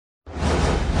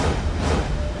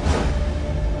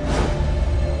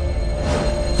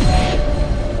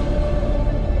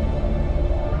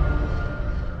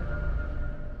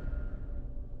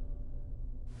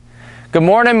Good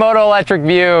morning, Moto Electric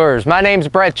viewers. My name's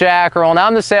Brett Jackrel, and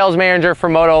I'm the sales manager for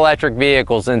Moto Electric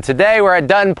Vehicles. And today we're at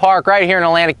Dutton Park right here in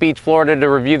Atlantic Beach, Florida to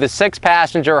review the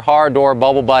 6-passenger hard door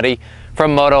Bubble Buddy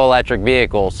from Moto Electric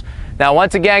Vehicles. Now,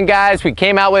 once again, guys, we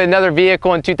came out with another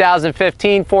vehicle in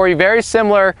 2015 for you, very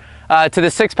similar to the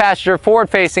 6-passenger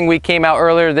forward-facing we came out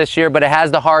earlier this year, but it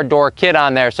has the hard door kit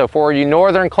on there. So for you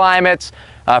northern climates,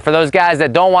 for those guys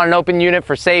that don't want an open unit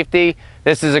for safety,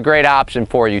 this is a great option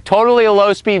for you. Totally a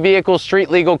low-speed vehicle,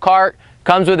 street legal cart,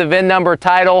 comes with a VIN number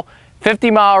title,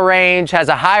 50-mile range, has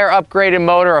a higher upgraded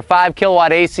motor, a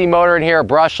 5-kilowatt AC motor in here, a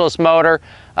brushless motor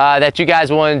that you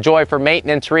guys will enjoy for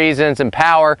maintenance reasons and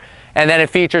power. And then it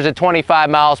features a 25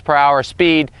 miles per hour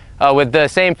speed with the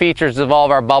same features of all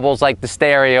of our bubbles, like the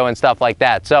stereo and stuff like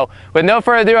that. So with no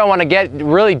further ado, I want to get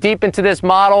really deep into this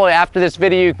model. After this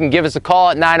video, you can give us a call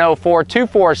at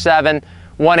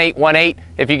 904-247-1818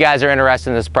 if you guys are interested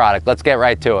in this product. Let's get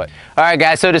right to it. All right,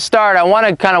 guys, so to start, I want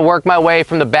to kind of work my way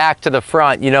from the back to the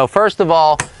front. You know, first of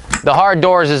all, the hard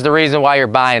doors is the reason why you're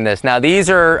buying this. Now, these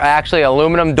are actually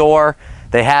aluminum door.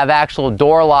 They have actual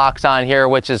door locks on here,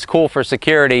 which is cool for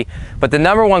security. But the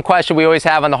number one question we always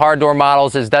have on the hard door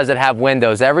models is, does it have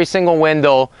windows? Every single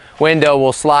window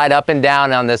will slide up and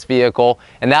down on this vehicle,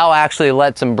 and that will actually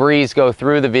let some breeze go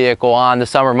through the vehicle on the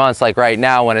summer months, like right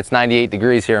now when it's 98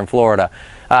 degrees here in Florida.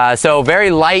 So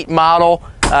very light model.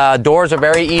 Doors are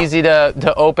very easy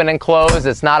to open and close.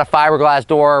 It's not a fiberglass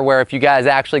door where if you guys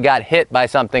actually got hit by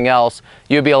something else,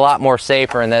 you'd be a lot more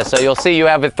safer in this. So you'll see you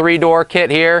have a 3-door kit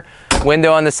here,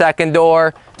 window on the second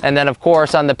door, and then of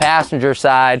course on the passenger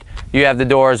side you have the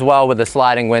door as well with a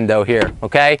sliding window here.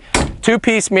 Okay,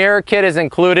 2-piece mirror kit is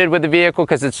included with the vehicle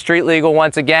because it's street legal.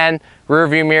 Once again, rear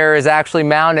view mirror is actually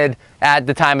mounted at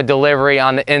the time of delivery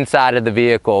on the inside of the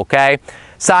vehicle. Okay,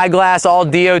 side glass, all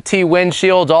DOT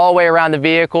windshields all the way around the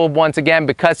vehicle. Once again,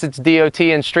 because it's DOT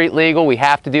and street legal, we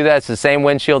have to do that. It's the same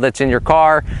windshield that's in your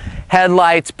car.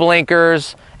 Headlights,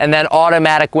 blinkers, and then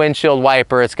automatic windshield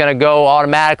wiper. It's going to go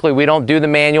automatically. We don't do the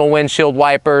manual windshield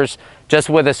wipers. Just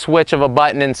with a switch of a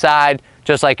button inside,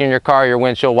 just like in your car, your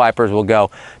windshield wipers will go.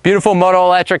 Beautiful Moto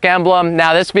Electric emblem.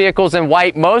 Now, this vehicle's in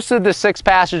white. Most of the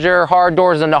 6-passenger hard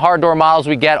doors and the hard door models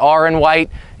we get are in white.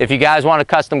 If you guys want a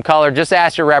custom color, just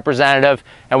ask your representative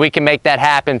and we can make that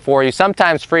happen for you,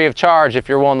 sometimes free of charge if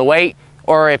you're willing to wait,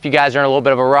 or if you guys are in a little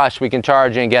bit of a rush, we can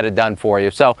charge you and get it done for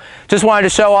you. So just wanted to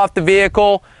show off the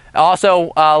vehicle.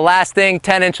 Also, last thing,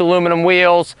 10-inch aluminum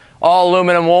wheels. All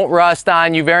aluminum, won't rust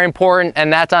on you, very important,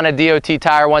 and that's on a DOT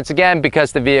tire once again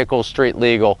because the vehicle's street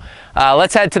legal.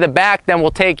 Let's head to the back, then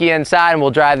we'll take you inside and we'll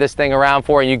drive this thing around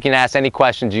for you. You can ask any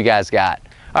questions you guys got.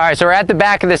 All right, so we're at the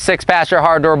back of this 6-passenger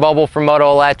hard door Bubble from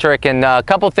Moto Electric, and a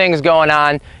couple things going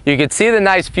on. You can see the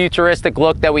nice futuristic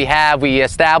look that we have. We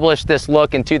established this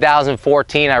look in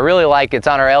 2014. I really like it. It's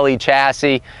on our LE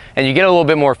chassis, and you get a little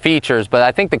bit more features, but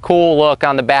I think the cool look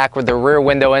on the back with the rear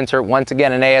window insert, once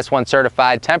again an AS1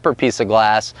 certified tempered piece of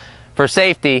glass for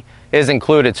safety, is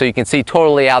included, so you can see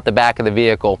totally out the back of the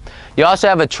vehicle. You also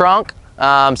have a trunk.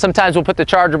 Sometimes we'll put the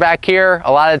charger back here.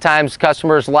 A lot of times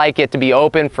customers like it to be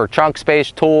open for trunk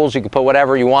space, tools. You can put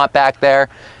whatever you want back there.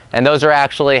 And those are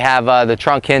actually have the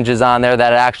trunk hinges on there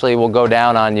that actually will go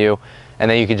down on you, and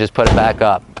then you can just put it back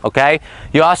up. Okay.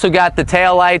 You also got the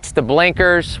tail lights, the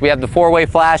blinkers. We have the 4-way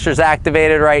flashers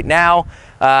activated right now.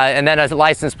 And then a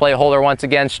license plate holder, once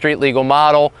again, street legal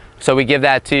model. So we give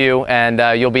that to you,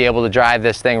 and you'll be able to drive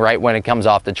this thing right when it comes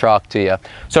off the truck to you.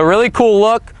 So really cool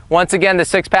look. Once again, the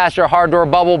 6-passenger hard door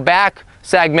Bubble back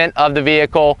segment of the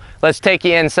vehicle. Let's take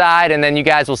you inside, and then you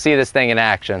guys will see this thing in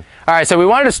action. All right, so we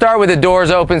wanted to start with the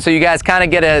doors open so you guys kind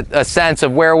of get a sense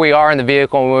of where we are in the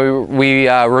vehicle when we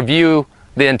review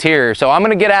the interior. So I'm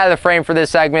going to get out of the frame for this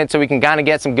segment so we can kind of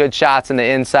get some good shots in the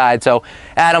inside. So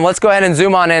Adam, let's go ahead and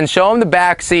zoom on in, show them the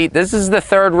back seat. This is the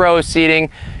 3rd row seating.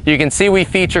 You can see we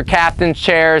feature captain's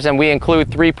chairs, and we include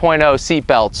 3.0 seat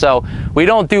belts. So we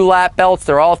don't do lap belts.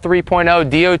 They're all 3.0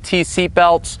 DOT seat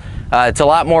belts. It's a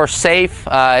lot more safe,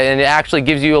 and it actually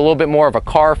gives you a little bit more of a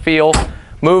car feel.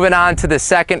 Moving on to the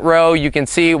 2nd row, you can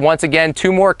see once again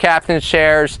 2 more captain's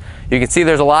chairs. You can see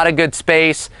there's a lot of good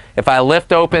space. If I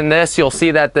lift open this, you'll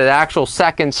see that the actual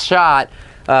second shot,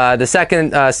 the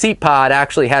second seat pod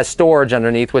actually has storage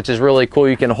underneath, which is really cool.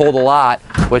 You can hold a lot,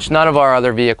 which none of our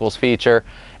other vehicles feature.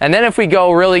 And then if we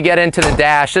go really get into the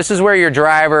dash, this is where your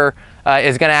driver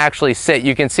is going to actually sit.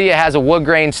 You can see it has a wood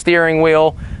grain steering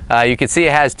wheel. You can see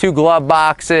it has 2 glove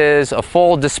boxes, a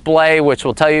full display which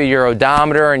will tell you your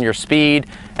odometer and your speed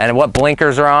and what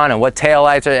blinkers are on and what tail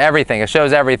lights are, everything. It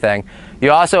shows everything.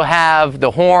 You also have the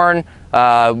horn,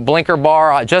 blinker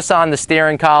bar just on the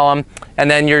steering column, and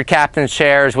then your captain's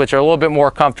chairs, which are a little bit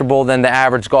more comfortable than the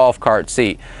average golf cart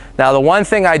seat. Now, the one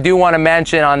thing I do want to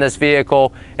mention on this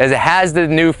vehicle is it has the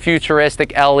new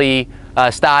futuristic LE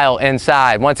style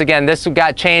inside. Once again, this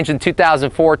got changed in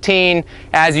 2014.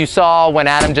 As you saw when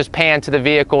Adam just panned to the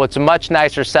vehicle, it's a much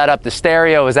nicer setup. The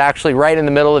stereo is actually right in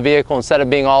the middle of the vehicle instead of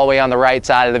being all the way on the right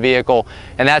side of the vehicle,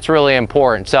 and that's really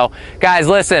important. So guys,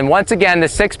 listen, once again, the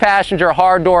 6-passenger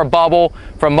hard door bubble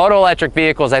from Moto Electric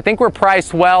Vehicles, I think we're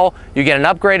priced well. You get an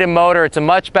upgraded motor. It's a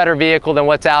much better vehicle than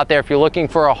what's out there if you're looking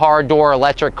for a hard door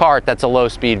electric cart that's a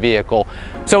low-speed vehicle.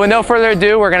 So with no further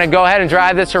ado, we're going to go ahead and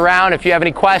drive this around. If you have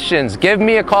any questions, give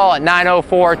me a call at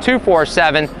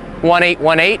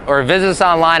 904-247-1818 or visit us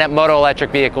online at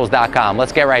motooelectricvehicles.com.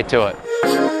 Let's get right to it.